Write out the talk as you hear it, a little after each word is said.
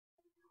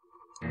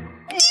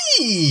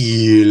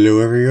Hello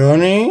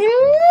everyone, and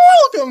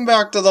welcome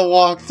back to the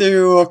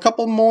walkthrough. A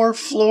couple more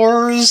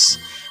floors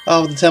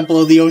of the Temple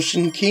of the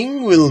Ocean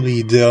King will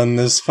be done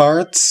this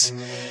part.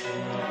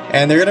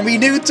 And they're gonna be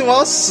new to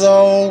us,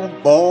 so...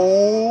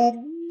 oh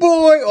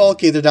boy!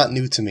 Okay, they're not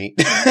new to me.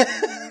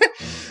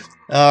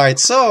 Alright,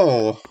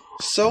 so...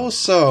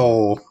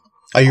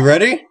 Are you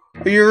ready?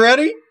 Are you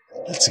ready?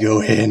 Let's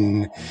go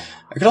in.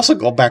 I could also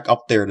go back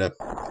up there to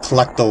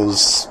collect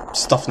those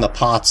stuff in the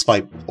pots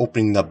by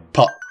opening the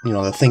pot, you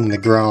know, the thing in the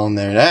ground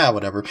there. Ah,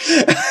 whatever.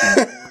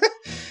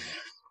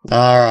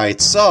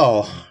 Alright,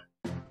 so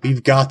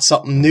we've got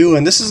something new,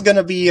 and this is going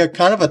to be a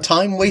kind of a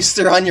time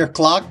waster on your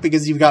clock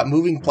because you've got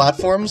moving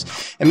platforms.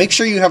 And make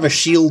sure you have a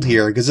shield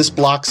here, because this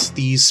blocks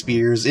these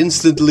spears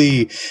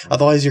instantly.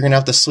 Otherwise, you're going to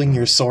have to swing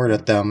your sword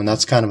at them, and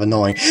that's kind of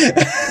annoying.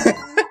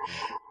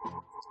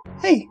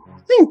 Hey,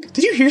 Link,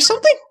 did you hear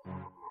something?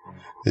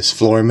 This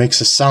floor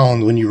makes a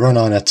sound when you run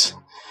on it.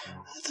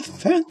 The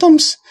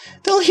phantoms,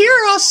 they'll hear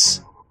us!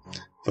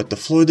 But the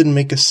floor didn't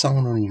make a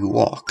sound when you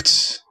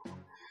walked.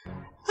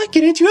 I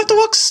get it, you have to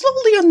walk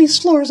slowly on these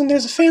floors and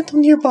there's a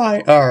phantom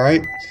nearby.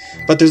 Alright,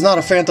 but there's not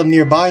a phantom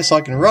nearby, so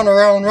I can run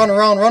around,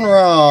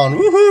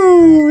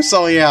 woohoo!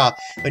 So yeah,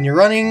 when you're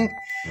running,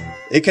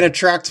 it can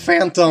attract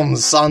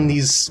phantoms on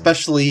these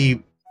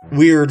especially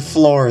weird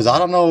floors. I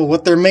don't know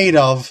what they're made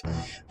of,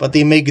 but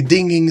they make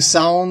dinging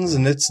sounds,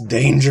 and it's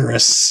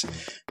dangerous.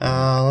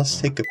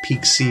 Let's take a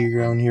peek-see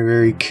around here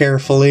very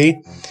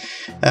carefully.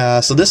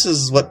 So this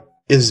is what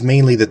is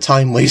mainly the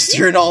time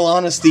waster, in all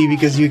honesty,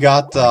 because you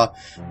got a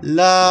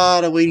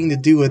lot of waiting to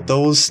do with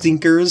those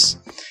stinkers.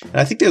 And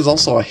I think there's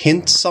also a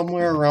hint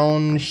somewhere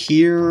around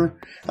here.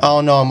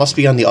 Oh no, it must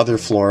be on the other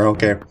floor.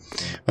 Okay,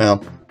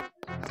 well,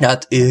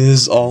 that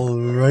is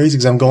alright,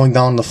 because I'm going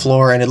down the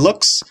floor, and it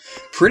looks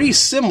pretty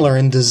similar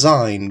in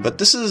design, but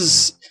this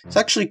is... it's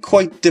actually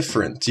quite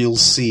different, you'll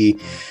see.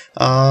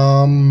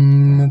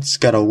 It's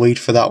gotta wait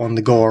for that one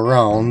to go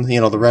around,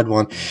 you know, the red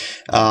one.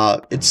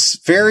 It's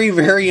very,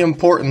 very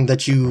important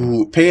that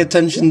you pay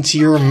attention to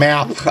your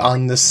map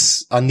on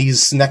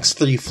these next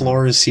 3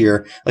 floors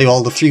here. Like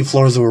all the 3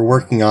 floors that we're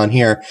working on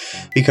here.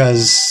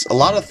 Because a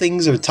lot of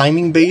things are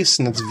timing based,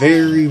 and it's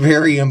very,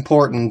 very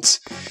important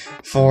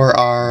for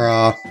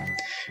our,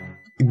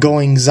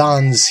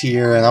 goings-ons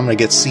here, and I'm gonna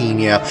get seen,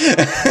 yeah.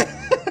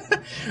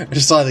 I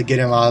just wanted to get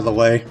him out of the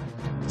way,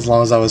 as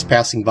long as I was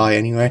passing by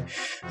anyway.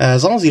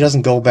 As long as he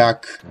doesn't go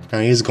back... no,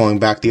 he is going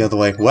back the other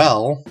way.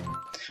 Well,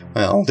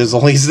 there's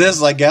always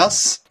this, I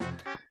guess.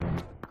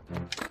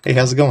 Hey,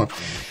 how's it going?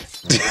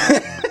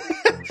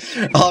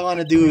 All I want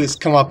to do is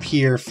come up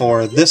here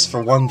for this,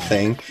 for one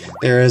thing.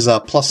 There is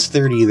a plus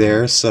 30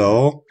 there,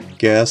 so...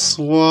 guess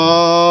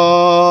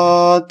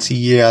what?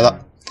 Yeah,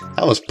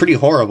 that was pretty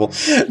horrible.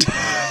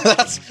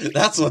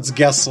 That's what's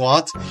guess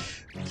what.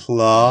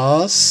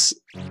 Plus...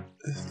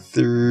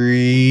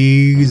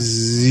 30.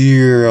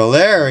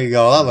 There we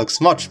go. That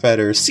looks much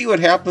better. See what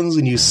happens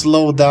when you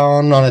slow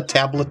down on a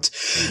tablet.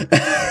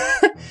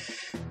 Alright,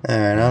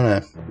 I'm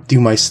gonna do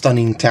my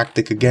stunning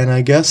tactic again,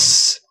 I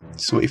guess.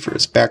 Just wait for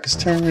his back is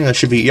turned. That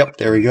should be, yep,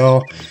 there we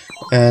go.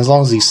 And as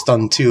long as he's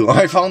stunned too.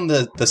 I found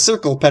the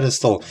circle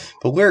pedestal,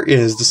 but where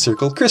is the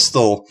circle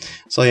crystal?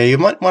 So yeah, you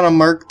might want to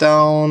mark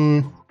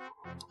down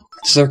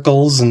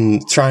circles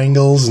and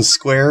triangles and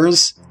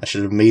squares. I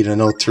should have made a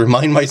note to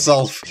remind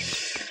myself.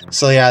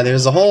 So yeah,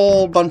 there's a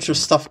whole bunch of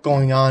stuff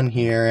going on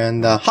here,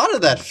 and how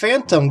did that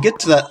phantom get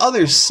to that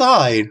other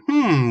side?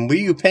 Were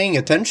you paying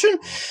attention?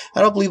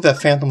 I don't believe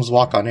that phantoms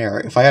walk on air.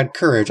 If I had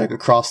courage, I could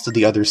cross to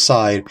the other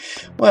side.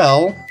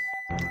 Well,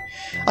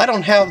 I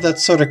don't have that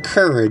sort of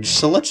courage,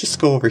 so let's just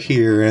go over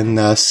here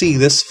and see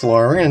this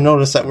floor. We're gonna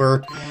notice that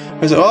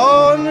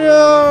oh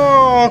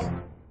no!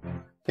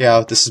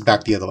 Yeah, this is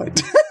back the other way.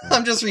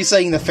 I'm just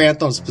resetting the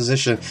phantom's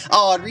position.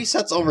 Oh, it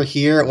resets over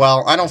here.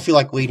 Well, I don't feel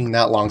like waiting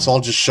that long, so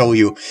I'll just show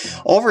you.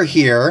 Over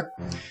here,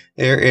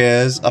 there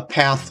is a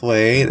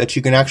pathway that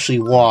you can actually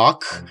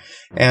walk.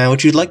 And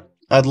what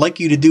I'd like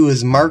you to do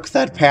is mark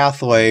that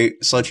pathway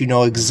so that you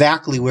know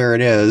exactly where it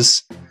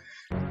is.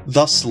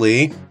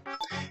 Thusly.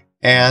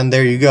 And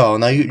there you go.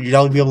 Now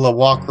you'll be able to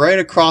walk right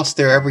across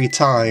there every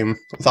time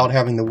without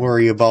having to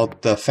worry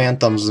about the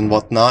phantoms and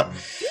whatnot.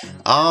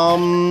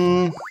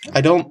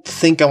 I don't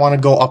think I want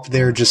to go up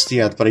there just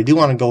yet, but I do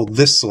want to go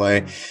this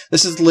way.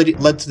 This is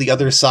led to the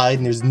other side,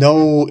 and there's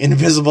no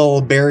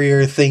invisible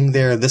barrier thing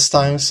there this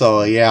time,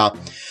 so yeah.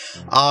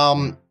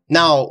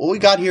 Now, what we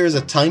got here is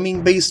a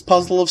timing-based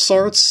puzzle of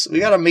sorts.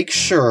 We gotta make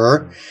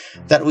sure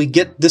that we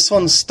get this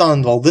one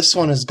stunned while this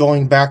one is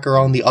going back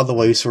around the other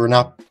way, so we're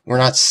not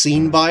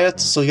seen by it.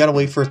 So you gotta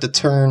wait for it to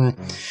turn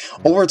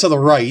over to the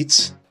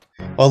right,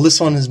 while this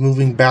one is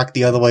moving back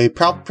the other way,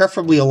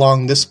 preferably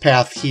along this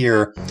path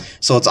here,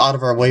 so it's out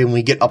of our way when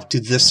we get up to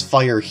this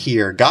fire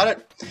here. Got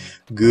it?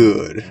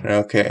 Good.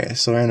 Okay,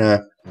 so we're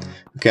gonna...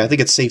 okay, I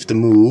think it's safe to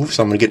move,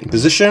 so I'm gonna get in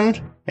position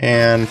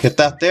and hit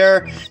that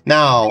there.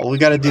 Now, what we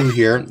gotta do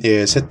here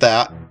is hit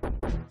that.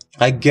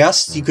 I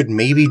guess you could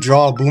maybe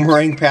draw a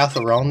boomerang path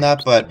around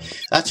that, but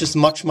that's just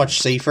much, much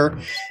safer.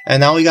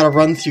 And now we gotta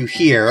run through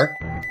here,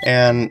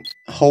 and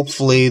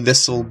hopefully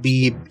this will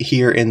be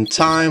here in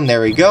time.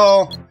 There we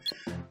go.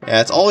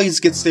 Yeah, it always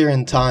gets there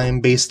in time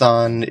based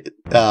on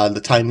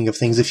the timing of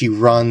things if you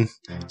run.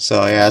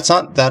 So yeah, it's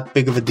not that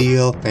big of a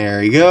deal.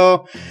 There you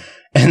go.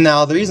 And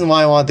now the reason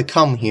why I wanted to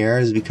come here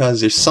is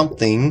because there's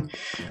something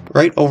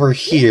right over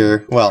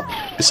here. Well,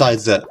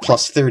 besides that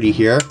plus 30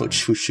 here,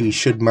 which we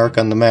should mark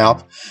on the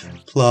map.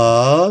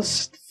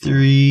 Plus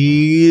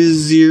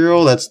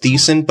 30, that's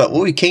decent, but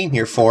what we came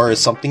here for is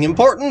something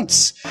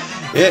important.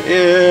 It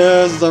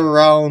is the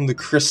round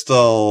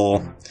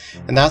crystal.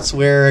 And that's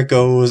where it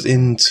goes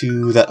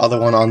into that other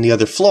one on the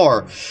other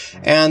floor.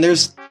 And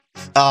there's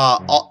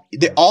all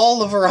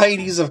the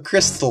varieties of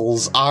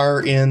crystals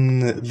are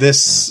in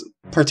this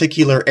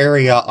particular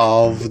area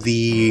of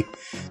the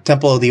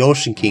Temple of the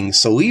Ocean King.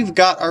 So we've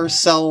got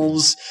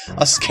ourselves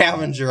a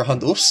scavenger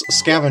hunt. Oops, a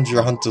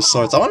scavenger hunt of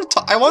sorts. I want to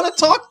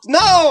talk. No,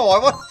 I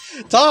want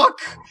to talk.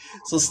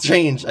 So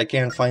strange. I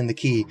can't find the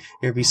key.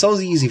 It'd be so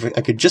easy if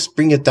I could just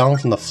bring it down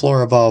from the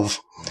floor above.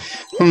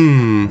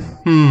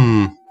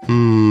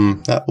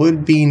 That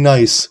would be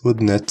nice,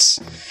 wouldn't it?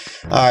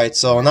 Alright,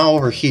 so now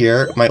over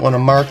here, might want to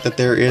mark that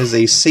there is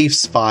a safe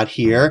spot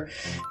here.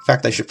 In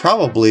fact, I should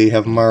probably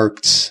have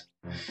marked...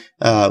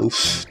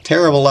 oof,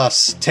 terrible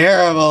S.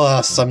 Terrible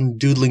S. I'm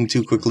doodling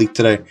too quickly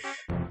today.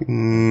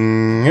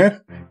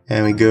 And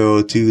we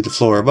go to the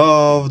floor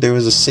above. There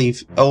was a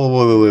safe...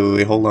 Oh,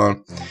 wait, hold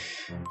on.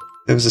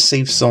 There was a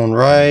safe zone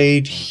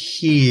right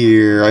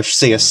here. I should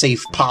say a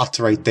safe pot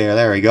right there.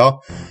 There we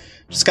go.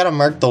 Just gotta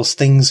mark those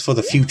things for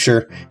the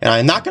future. And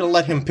I'm not gonna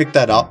let him pick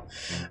that up,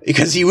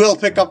 because he will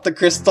pick up the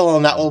crystal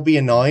and that will be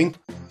annoying.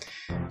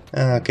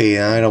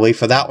 Okay, I'm gonna wait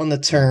for that one to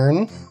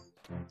turn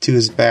to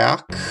his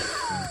back.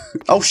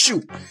 Oh,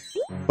 shoot!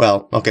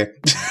 Well, okay.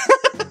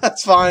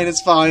 That's fine,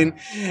 it's fine.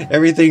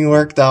 Everything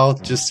worked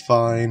out just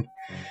fine.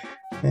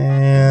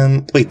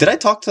 And... wait, did I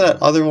talk to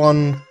that other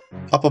one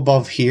up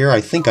above here? I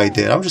think I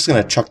did. I'm just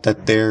gonna chuck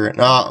that there.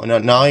 No, I'm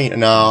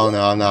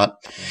not.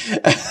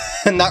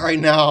 Not right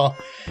now.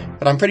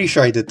 But I'm pretty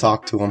sure I did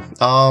talk to him.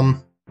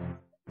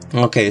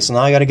 Okay, so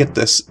now I gotta get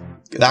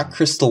that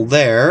crystal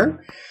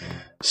there.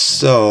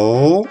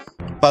 So,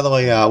 by the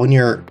way, when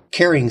you're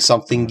carrying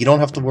something, you don't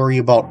have to worry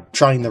about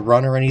trying to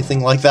run or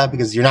anything like that,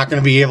 because you're not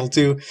going to be able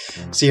to.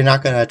 So you're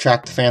not going to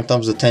attract the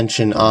Phantom's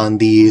attention on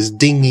these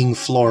dinging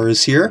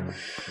floors here.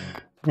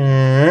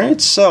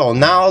 Alright, so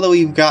now that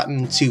we've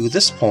gotten to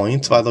this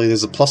point, by the way,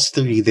 there's a plus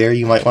 30 there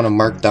you might want to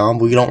mark down,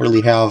 but we don't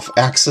really have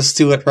access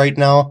to it right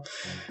now.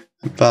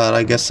 But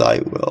I guess I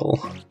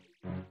will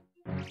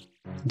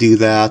do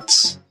that.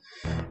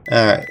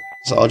 Alright.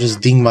 So I'll just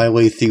ding my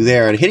way through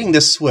there, and hitting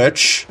this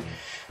switch...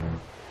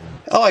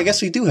 Oh, I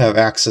guess we do have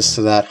access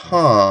to that,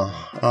 huh?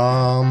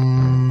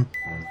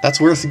 That's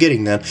worth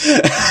getting then.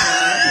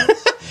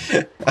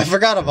 I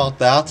forgot about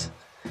that.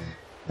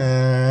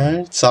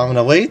 Alright, so I'm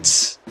gonna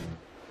wait.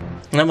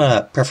 And I'm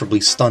gonna preferably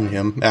stun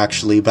him,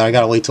 actually, but I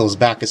gotta wait till his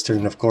back is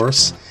turned, of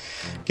course.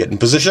 Get in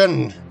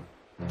position!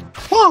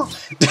 Oh!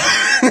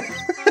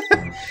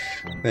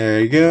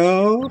 There you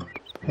go.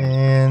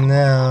 And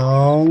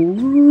now...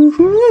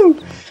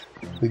 woohoo!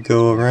 We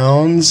go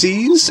around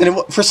these, and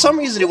for some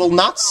reason it will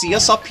not see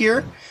us up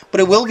here,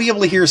 but it will be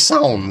able to hear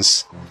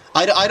sounds.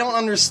 I don't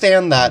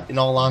understand that, in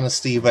all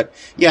honesty, but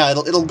yeah,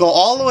 it'll go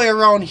all the way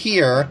around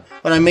here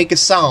when I make a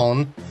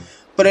sound,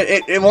 but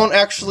it won't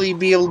actually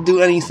be able to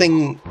do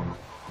anything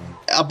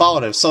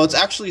about it, so it's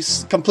actually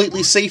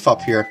completely safe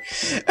up here.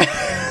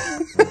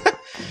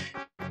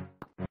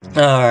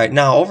 Alright,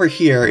 now over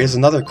here is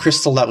another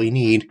crystal that we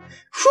need.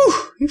 Whew,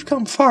 we've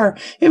come far.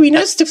 It'd be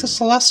nice if this was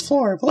the last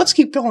floor, but let's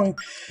keep going.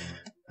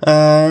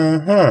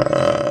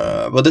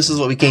 But this is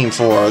what we came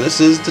for.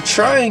 This is the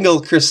triangle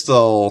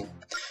crystal.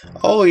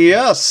 Oh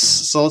yes,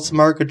 so let's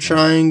mark a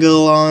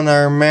triangle on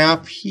our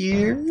map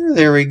here.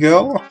 There we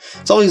go.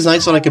 It's always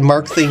nice when I can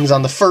mark things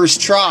on the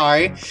first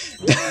try.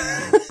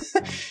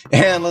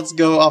 And let's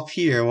go up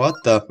here. What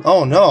the?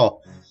 Oh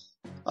no.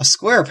 A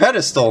square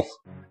pedestal.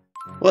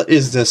 What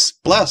is this?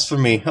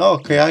 Blasphemy.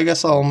 Okay, I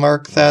guess I'll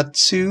mark that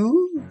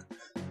too.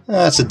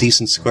 That's a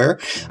decent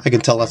square. I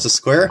can tell that's a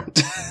square.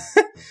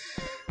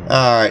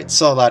 Alright,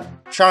 so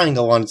that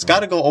triangle one, it's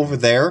gotta go over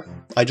there.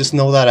 I just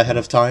know that ahead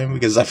of time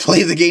because I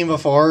played the game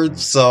before,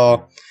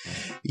 so...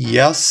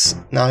 yes.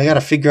 Now I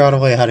gotta figure out a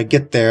way how to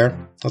get there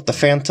with the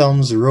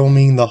Phantoms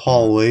roaming the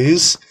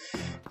hallways.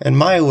 And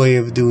my way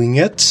of doing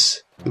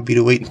it would be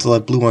to wait until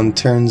that blue one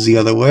turns the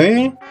other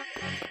way.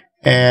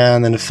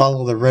 And then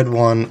follow the red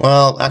one.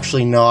 Well,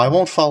 actually no, I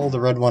won't follow the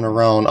red one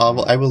around.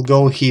 I will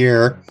go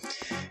here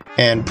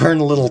and burn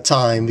a little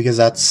time because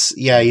that's...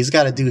 yeah, he's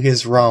gotta do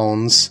his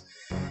rounds.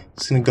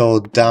 It's gonna go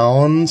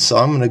down, so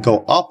I'm gonna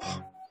go up.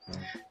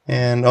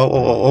 And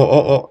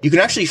oh. You can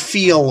actually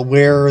feel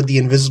where the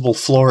invisible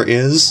floor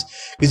is,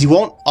 because you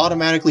won't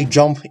automatically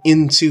jump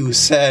into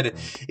said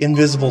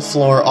invisible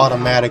floor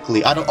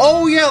automatically.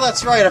 Oh yeah,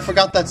 that's right, I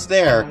forgot that's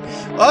there.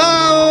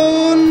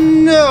 Oh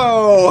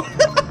no!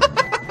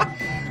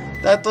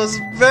 That was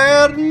a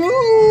bad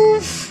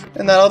move!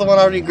 And that other one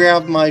already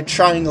grabbed my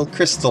triangle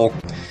crystal.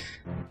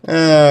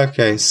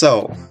 Okay,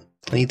 so...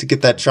 I need to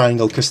get that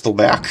triangle crystal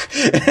back.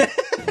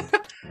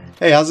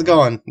 Hey, how's it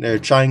going? There,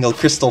 triangle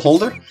crystal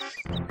holder?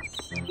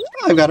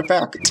 I've got it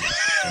back.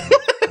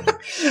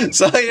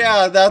 So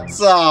yeah,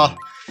 that's,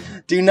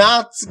 do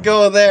not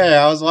go there.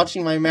 I was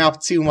watching my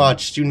map too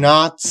much. Do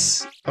not...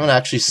 I'm gonna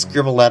actually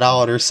scribble that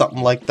out or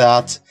something like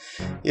that.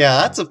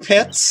 Yeah, that's a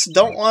pit.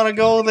 Don't want to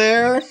go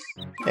there.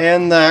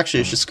 And actually,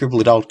 I should scribble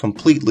it out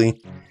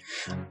completely.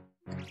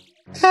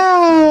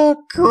 Ah,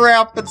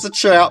 crap, it's a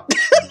trap.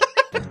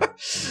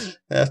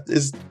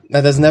 That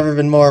has never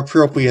been more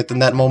appropriate than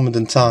that moment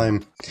in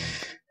time.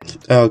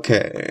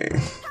 Okay.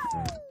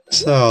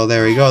 So,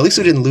 there we go. At least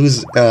we didn't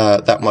lose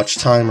that much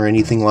time or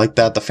anything like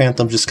that. The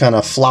Phantom just kind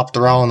of flopped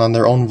around on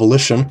their own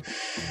volition.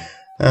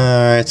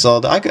 Alright,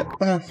 so I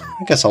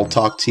guess I'll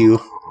talk to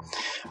you.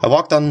 I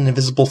walked on an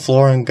invisible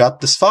floor and got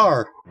this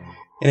far.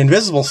 An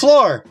invisible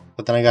floor!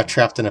 But then I got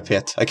trapped in a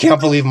pit. I can't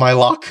believe my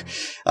luck.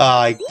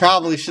 I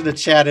probably should have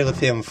chatted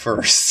with him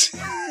first.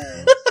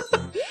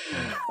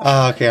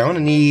 Okay, I'm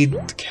gonna need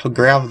to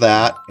grab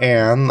that,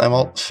 and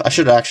I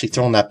should have actually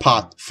thrown that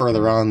pot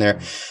further on there.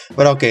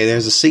 But okay,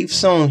 there's a safe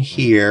zone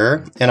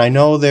here, and I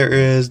know there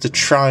is the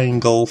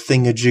triangle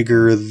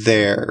thingamajigger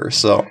there,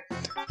 so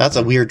that's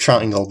a weird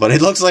triangle, but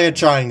it looks like a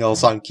triangle,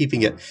 so I'm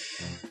keeping it.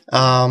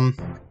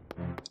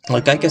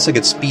 Like, I guess I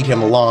could speed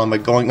him along by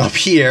going up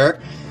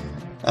here.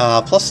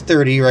 Plus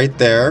 30 right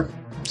there,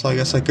 so I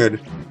guess I could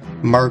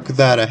mark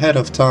that ahead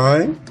of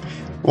time.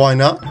 Why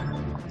not?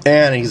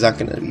 And he's not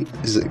gonna be,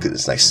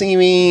 it's like, see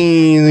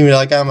me, he's gonna be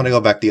like, I'm gonna go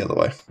back the other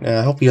way.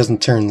 I hope he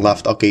doesn't turn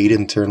left. Okay, he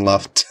didn't turn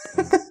left.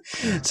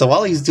 So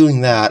while he's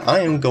doing that, I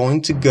am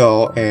going to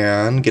go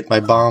and get my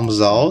bombs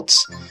out.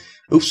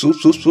 Oops,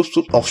 oops, oops, oops,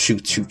 oops. Oh,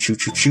 shoot, shoot,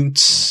 shoot, shoot, shoot.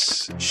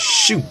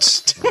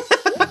 Shoot.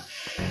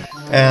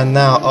 And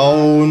now,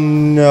 oh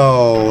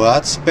no,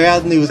 that's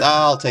bad news.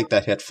 I'll take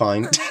that hit,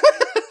 fine.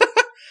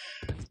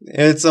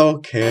 It's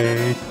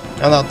okay.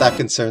 I'm not that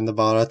concerned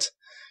about it.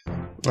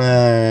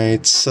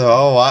 Alright,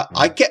 so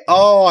I can't.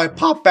 Oh, I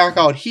popped back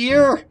out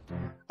here.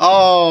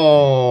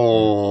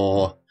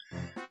 Oh,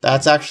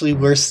 that's actually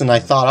worse than I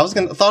thought. I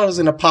thought I was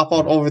gonna pop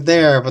out over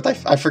there, but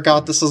I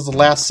forgot this was the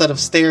last set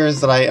of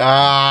stairs that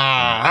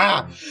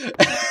I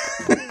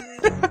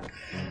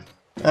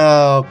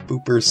Oh,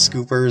 boopers,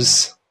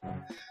 scoopers.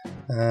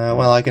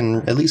 Well, I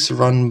can at least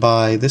run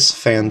by this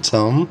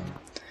Phantom.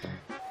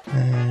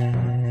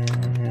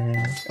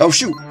 Oh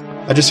shoot!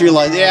 I just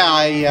realized, yeah,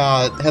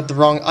 I had the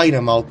wrong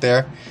item out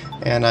there,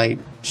 and I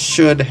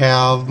should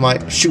have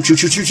my shoot.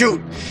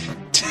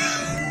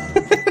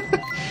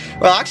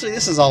 Well, actually,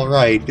 this is all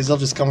right because I'll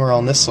just come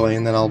around this way,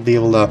 and then I'll be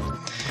able to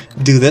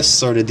do this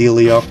sort of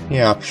dealio.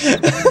 Yeah.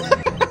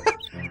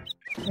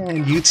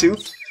 And you too.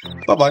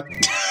 Bye bye.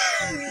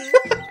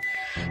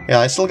 Yeah,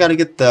 I still got to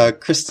get the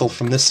crystal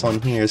from this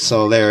one here,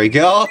 so there we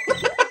go.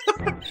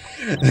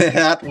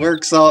 That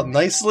works out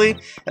nicely.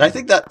 And I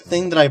think that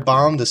thing that I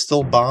bombed is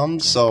still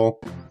bombed, so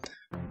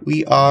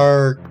we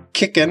are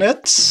kicking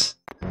it.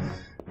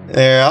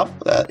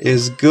 Yep, that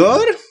is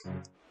good.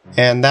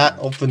 And that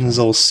opens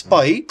those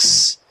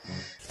spikes,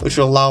 which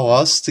will allow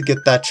us to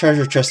get that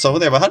treasure chest over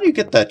there. But how do you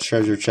get that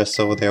treasure chest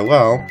over there?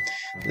 Well,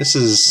 this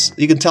is,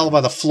 you can tell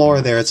by the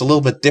floor there, it's a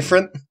little bit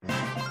different.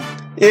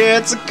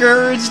 It's a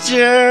courage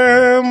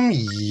gem!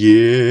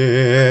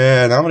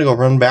 Yeah! Now I'm gonna go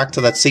run back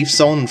to that safe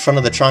zone in front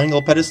of the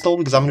triangle pedestal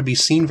because I'm gonna be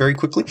seen very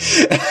quickly.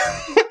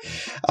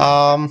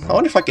 I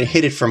wonder if I can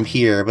hit it from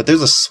here, but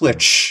there's a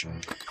switch.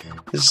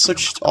 There's a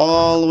switch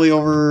all the way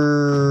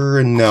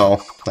over...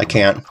 No, I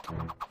can't.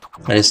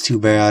 That is too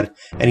bad.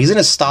 And he's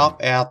gonna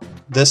stop at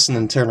this and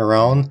then turn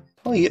around.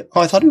 Oh, yeah.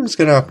 Oh, I thought he was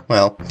gonna...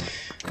 Well,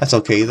 that's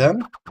okay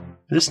then.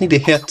 I just need to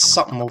hit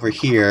something over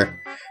here.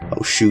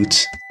 Oh,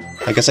 shoot.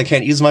 I guess I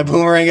can't use my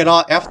boomerang at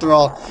all. After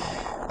all,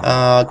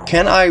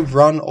 can I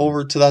run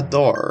over to that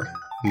door?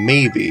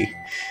 Maybe.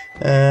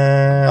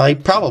 I'll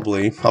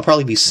probably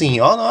be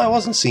seen. Oh, no, I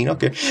wasn't seen.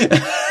 Okay.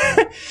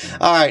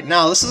 Alright,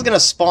 now this is gonna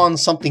spawn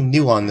something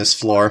new on this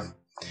floor.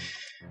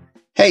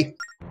 Hey!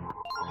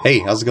 Hey,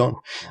 how's it going?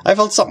 I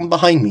felt something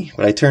behind me,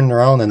 but I turned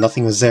around and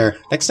nothing was there.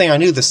 Next thing I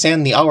knew, the sand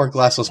in the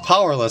hourglass was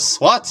powerless.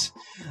 What?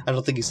 I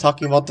don't think he's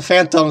talking about the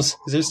phantoms.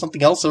 Is there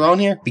something else around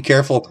here? Be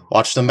careful.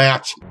 Watch the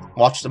map.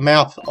 Watch the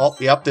map. Oh,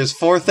 yep, there's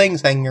 4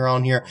 things hanging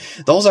around here.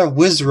 Those are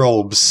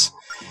wizrobes.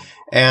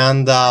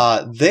 And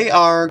they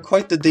are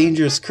quite the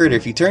dangerous critter.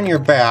 If you turn your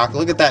back,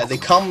 look at that. They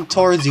come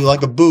towards you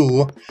like a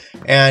boo,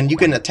 and you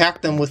can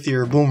attack them with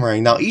your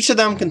boomerang. Now, each of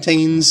them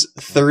contains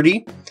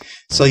 30,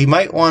 so you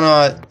might want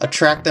to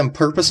attract them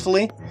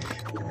purposefully.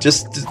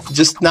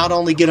 Just not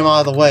only get them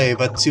out of the way,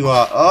 but to,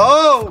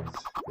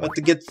 but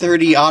to get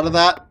 30 out of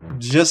that.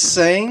 Just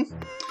saying.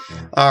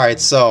 Alright,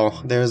 so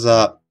there's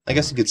I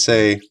guess you could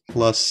say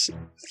plus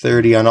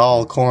 30 on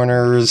all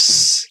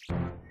corners.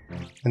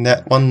 And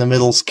that one in the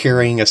middle's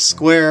carrying a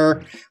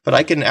square, but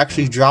I can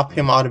actually drop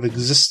him out of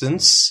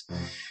existence.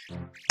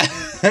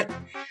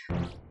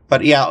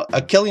 But yeah,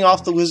 killing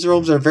off the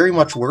wizrobes are very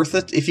much worth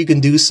it if you can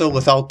do so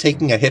without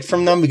taking a hit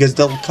from them, because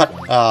they'll cut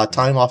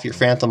time off your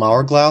phantom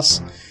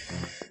hourglass.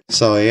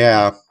 So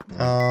yeah,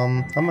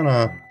 I'm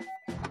gonna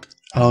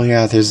Oh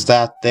yeah, there's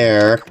that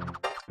there.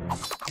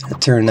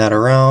 Turn that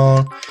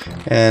around,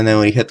 and then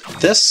we hit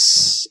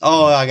this.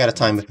 Oh, I gotta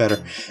time it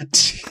better.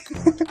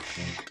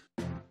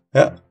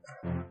 Yeah.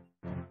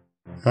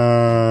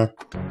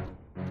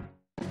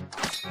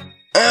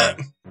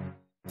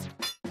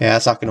 Yeah,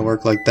 it's not gonna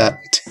work like that.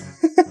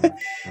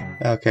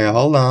 Okay,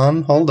 hold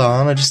on.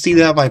 I just need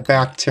to have my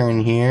back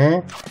turn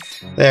here.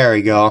 There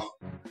we go.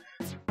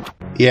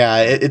 Yeah,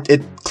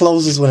 it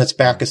closes when its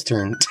back is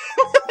turned.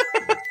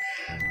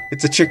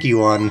 It's a tricky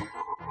one.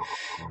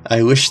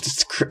 I wish the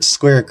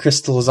square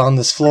crystal was on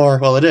this floor.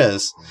 Well, it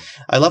is.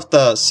 I left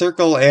the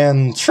circle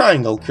and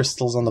triangle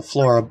crystals on the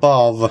floor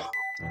above.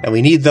 And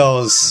we need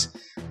those.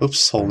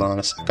 Oops, hold on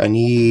a sec. I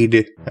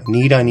need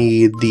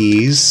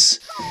these.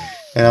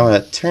 And I'm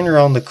gonna turn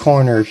around the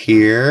corner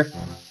here.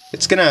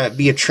 It's gonna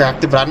be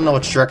attractive, but I don't know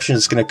which direction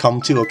it's gonna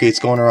come to. Okay, it's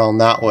going around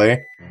that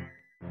way.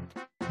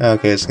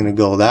 Okay, it's gonna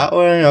go that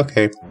way.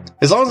 Okay.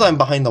 As long as I'm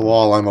behind the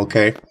wall, I'm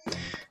okay.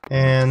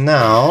 And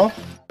now...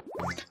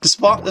 This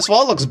wall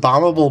looks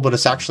bombable, but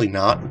it's actually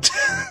not.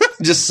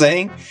 Just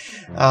saying.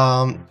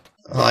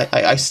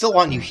 I still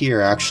want you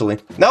here, actually.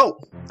 No!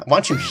 I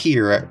want you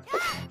here.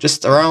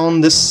 Just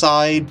around this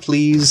side,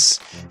 please.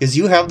 Because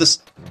you have this...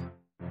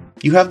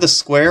 You have the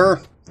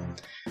square?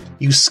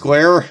 You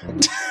square?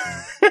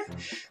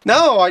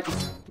 No, I...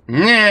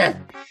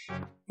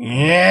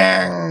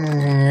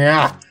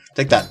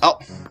 Take that. Oh!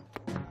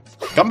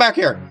 Come back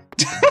here!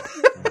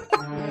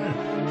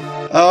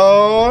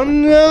 Oh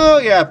no!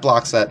 Yeah, it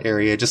blocks that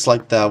area, just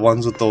like the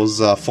ones with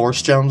those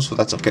force gems, but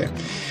that's okay.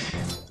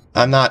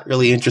 I'm not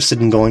really interested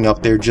in going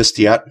up there just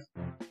yet.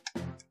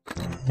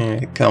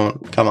 Hey, come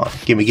on.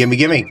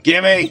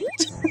 Gimme!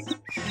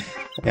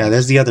 Yeah,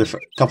 there's the other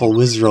couple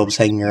Wizrobes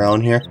hanging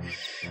around here.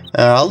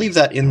 I'll leave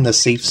that in the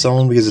safe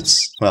zone because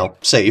it's, well,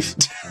 safe.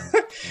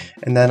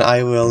 And then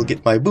I will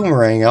get my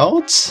boomerang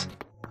out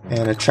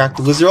and attract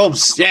the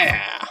Wizrobes.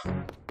 Yeah!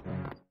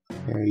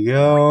 There you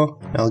go.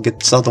 I'll get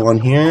this other one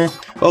here.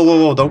 Oh,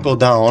 whoa, don't go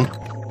down.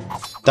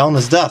 Down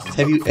is death.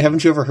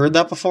 Haven't you ever heard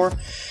that before?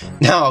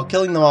 Now,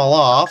 killing them all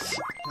off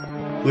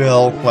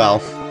will,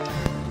 well...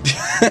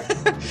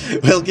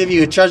 will give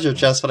you a treasure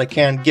chest, but I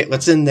can't get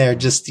what's in there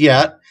just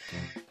yet.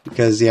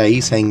 Because, yeah,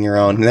 he's hanging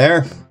around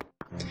there.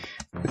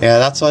 Yeah,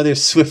 that's why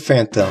there's Swift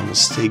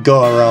Phantoms. They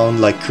go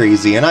around like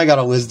crazy. And I got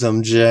a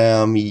Wisdom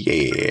Gem.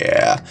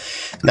 Yeah.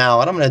 Now,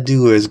 what I'm going to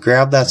do is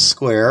grab that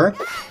square.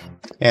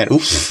 And,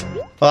 oops.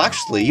 Well,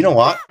 actually, you know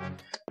what?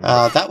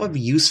 That would be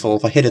useful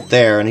if I hit it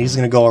there. And he's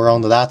going to go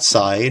around to that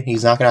side.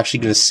 He's not actually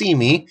going to see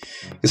me.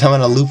 Because I'm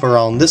going to loop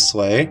around this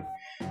way.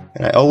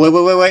 And oh,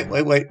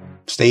 wait.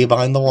 Stay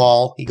behind the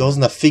wall. He goes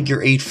in a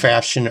figure 8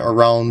 fashion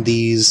around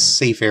these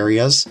safe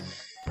areas.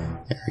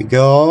 There we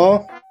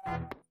go.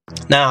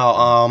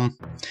 Now,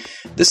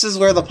 this is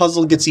where the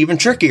puzzle gets even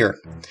trickier.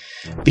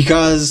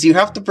 Because you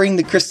have to bring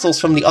the crystals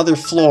from the other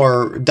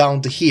floor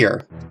down to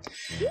here.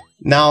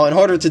 Now, in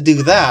order to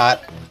do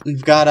that,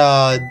 we've got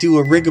to do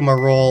a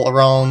rigmarole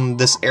around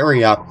this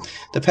area.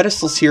 The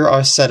pedestals here are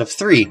a set of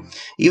 3.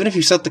 Even if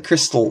you set the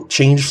crystal,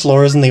 change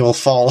floors and they will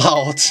fall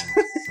out.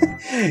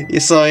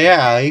 So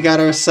yeah, we got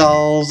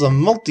ourselves a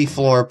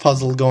multi-floor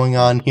puzzle going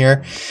on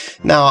here.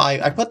 Now,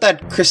 I put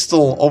that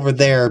crystal over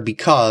there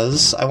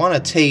because I want to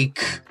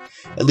take,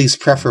 at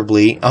least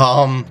preferably,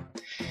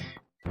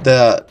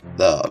 the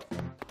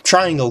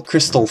triangle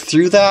crystal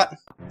through that.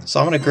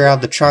 So I'm going to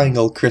grab the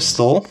triangle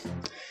crystal.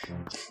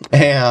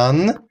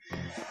 And,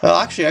 well,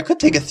 actually, I could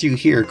take it through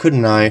here,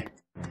 couldn't I?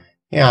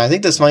 Yeah, I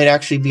think this might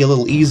actually be a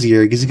little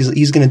easier, because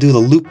he's going to do the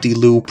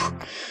loop-de-loop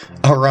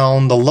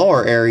around the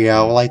lower area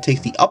while I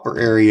take the upper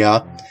area.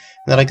 And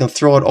then I can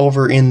throw it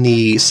over in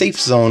the safe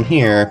zone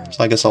here.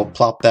 So I guess I'll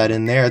plop that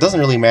in there. It doesn't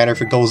really matter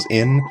if it goes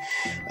in.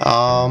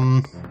 No.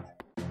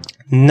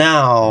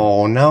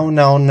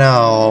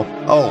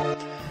 Oh,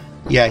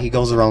 yeah, he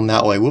goes around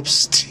that way.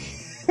 Whoops.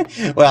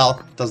 Well,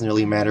 it doesn't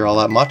really matter all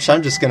that much.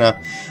 I'm just gonna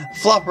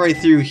flop right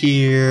through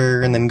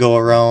here and then go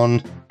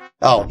around.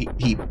 Oh,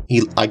 he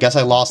I guess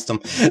I lost him.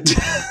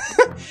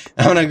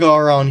 I'm gonna go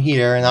around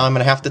here, and now I'm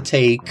gonna have to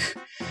take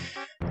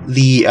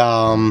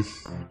the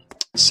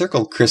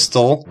circle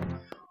crystal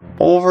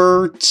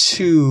over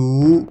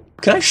to...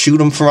 Can I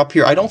shoot him from up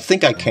here? I don't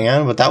think I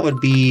can, but that would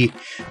be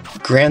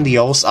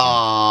grandiose.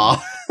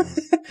 Ah.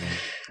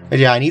 But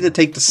yeah, I need to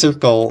take the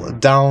circle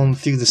down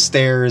through the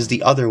stairs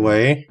the other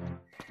way.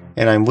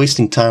 And I'm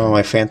wasting time on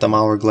my Phantom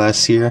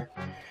Hourglass here.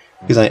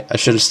 Because I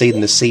should have stayed in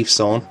the safe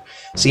zone.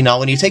 See, now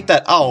when you take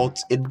that out,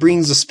 it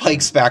brings the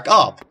spikes back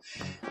up.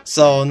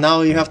 So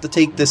now you have to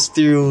take this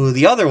through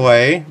the other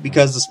way,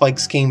 because the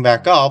spikes came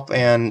back up,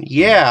 and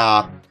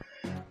yeah!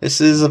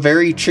 This is a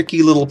very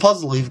tricky little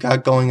puzzle we've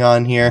got going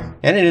on here.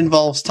 And it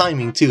involves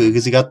timing too,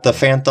 because you got the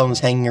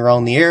phantoms hanging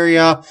around the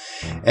area,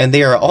 and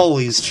they are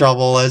always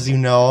trouble, as you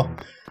know.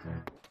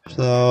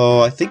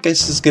 So I think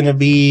this is going to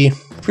be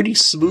pretty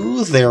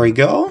smooth. There we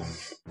go.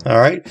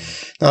 Alright.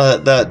 Now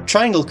the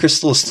triangle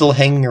crystal is still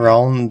hanging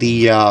around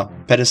the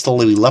pedestal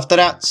that we left it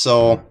at,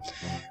 so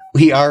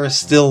we are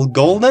still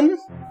golden.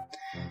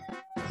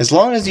 As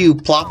long as you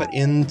plop it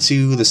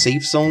into the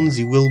safe zones,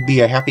 you will be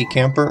a happy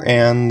camper,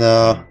 and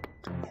I'm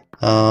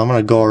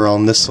gonna go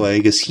around this way,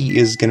 because he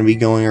is gonna be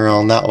going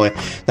around that way.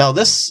 Now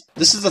this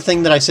is the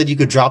thing that I said you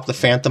could drop the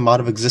Phantom out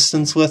of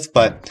existence with,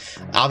 but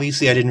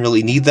obviously I didn't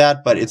really need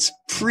that, but it's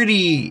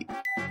pretty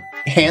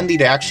handy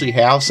to actually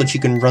have, since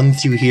you can run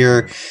through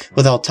here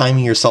without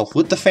timing yourself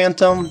with the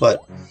Phantom,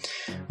 but,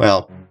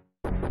 well,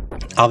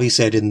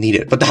 obviously I didn't need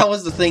it. But that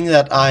was the thing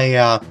that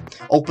I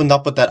opened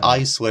up with that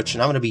eye switch,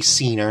 and I'm gonna be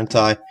seen, aren't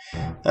I?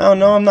 Oh,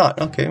 no, I'm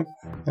not. Okay.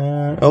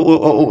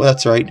 Oh,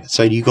 that's right.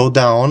 So you go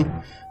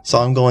down. So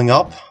I'm going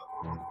up,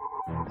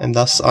 and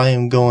thus I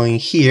am going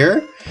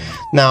here.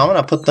 Now I'm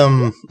gonna put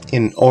them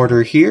in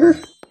order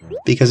here,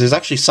 because there's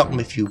actually something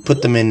if you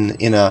put them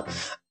in a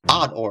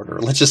odd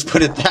order. Let's just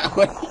put it that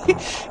way.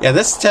 Yeah,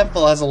 this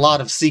temple has a lot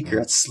of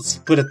secrets. Let's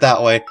put it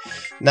that way.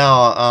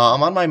 Now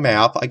I'm on my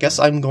map. I guess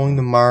I'm going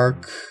to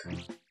mark.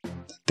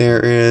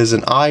 There is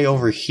an eye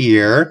over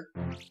here,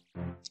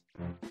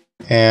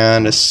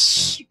 and I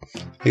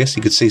guess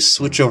you could say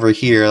switch over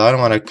here. I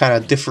don't want to kind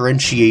of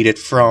differentiate it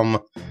from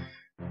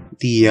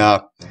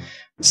the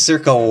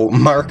circle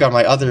mark on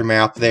my other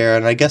map there,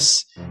 and I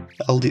guess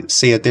I'll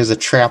say that there's a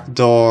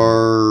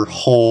trapdoor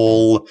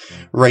hole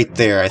right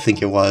there, I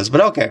think it was,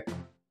 but okay.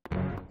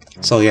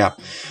 So yeah,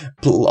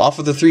 pull off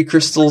of the 3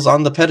 crystals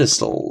on the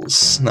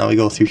pedestals. Now we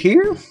go through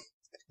here,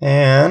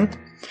 and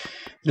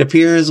it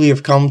appears we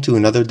have come to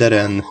another dead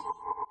end.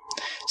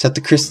 Set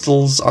the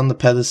crystals on the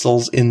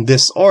pedestals in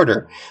this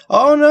order.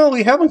 Oh no,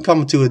 we haven't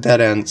come to a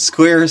dead end.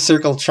 Square,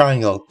 circle,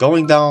 triangle.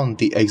 Going down,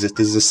 the exit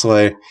is this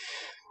way.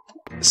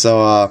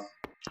 So,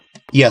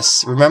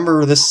 yes,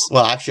 remember this.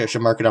 Well, actually, I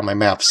should mark it on my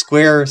map.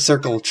 Square,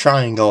 circle,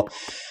 triangle.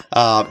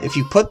 If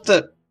you put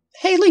the...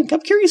 Hey, Link, I'm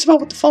curious about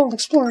what the Fallen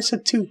Explorer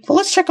said, too. But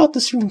let's check out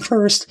this room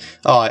first.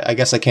 Oh, I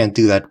guess I can't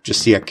do that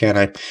just yet, can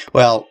I?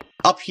 Well,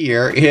 up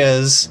here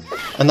is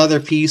another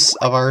piece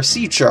of our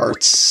sea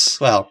charts.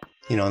 Well,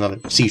 you know,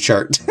 another sea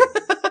chart.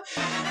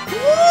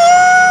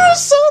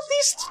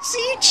 Southeast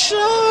Sea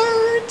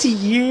Chart!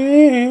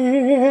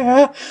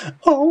 Yeah!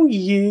 Oh,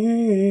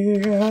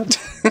 yeah!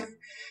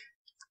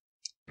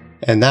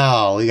 And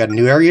now, we got a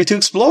new area to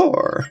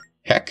explore.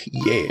 Heck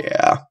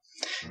yeah.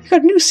 You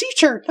got a new sea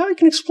chart. Now you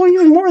can explore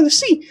even more of the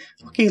sea.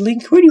 Okay,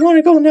 Link, where do you want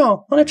to go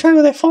now? Want to try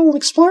what that Fallen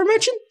Explorer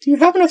mentioned? Do you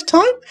have enough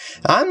time?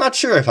 I'm not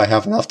sure if I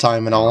have enough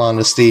time, in all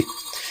honesty.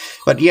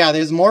 But yeah,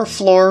 there's more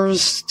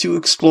floors to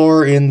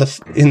explore in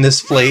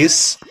this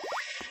place.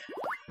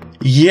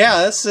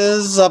 Yeah, this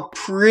is a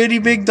pretty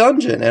big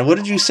dungeon. And what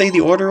did you say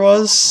the order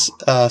was?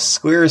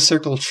 Square,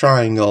 circle,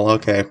 triangle.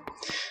 Okay.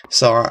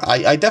 So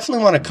I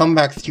definitely want to come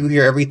back through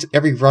here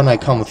every run I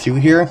come through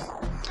here.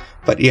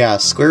 But yeah,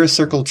 square,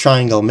 circle,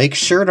 triangle. Make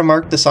sure to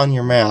mark this on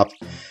your map.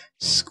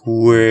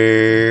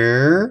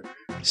 Square,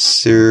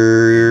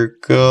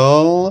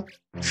 circle,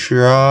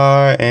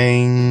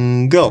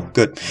 triangle.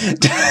 Good.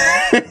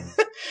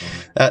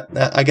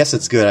 I guess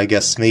it's good, I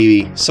guess.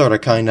 Maybe. Sorta,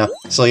 kinda.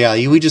 So yeah,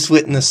 we just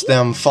witnessed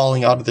them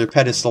falling out of their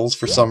pedestals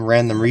for some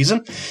random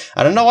reason.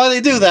 I don't know why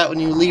they do that when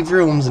you leave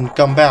rooms and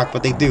come back,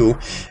 but they do.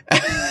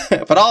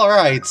 But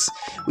alright,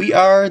 we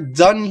are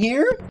done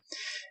here.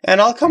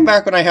 And I'll come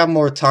back when I have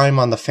more time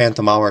on the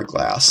Phantom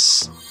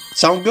Hourglass.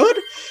 Sound good?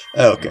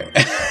 Okay.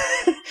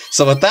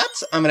 So with that,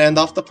 I'm going to end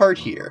off the part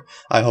here.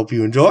 I hope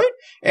you enjoyed,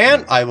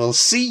 and I will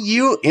see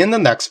you in the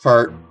next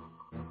part.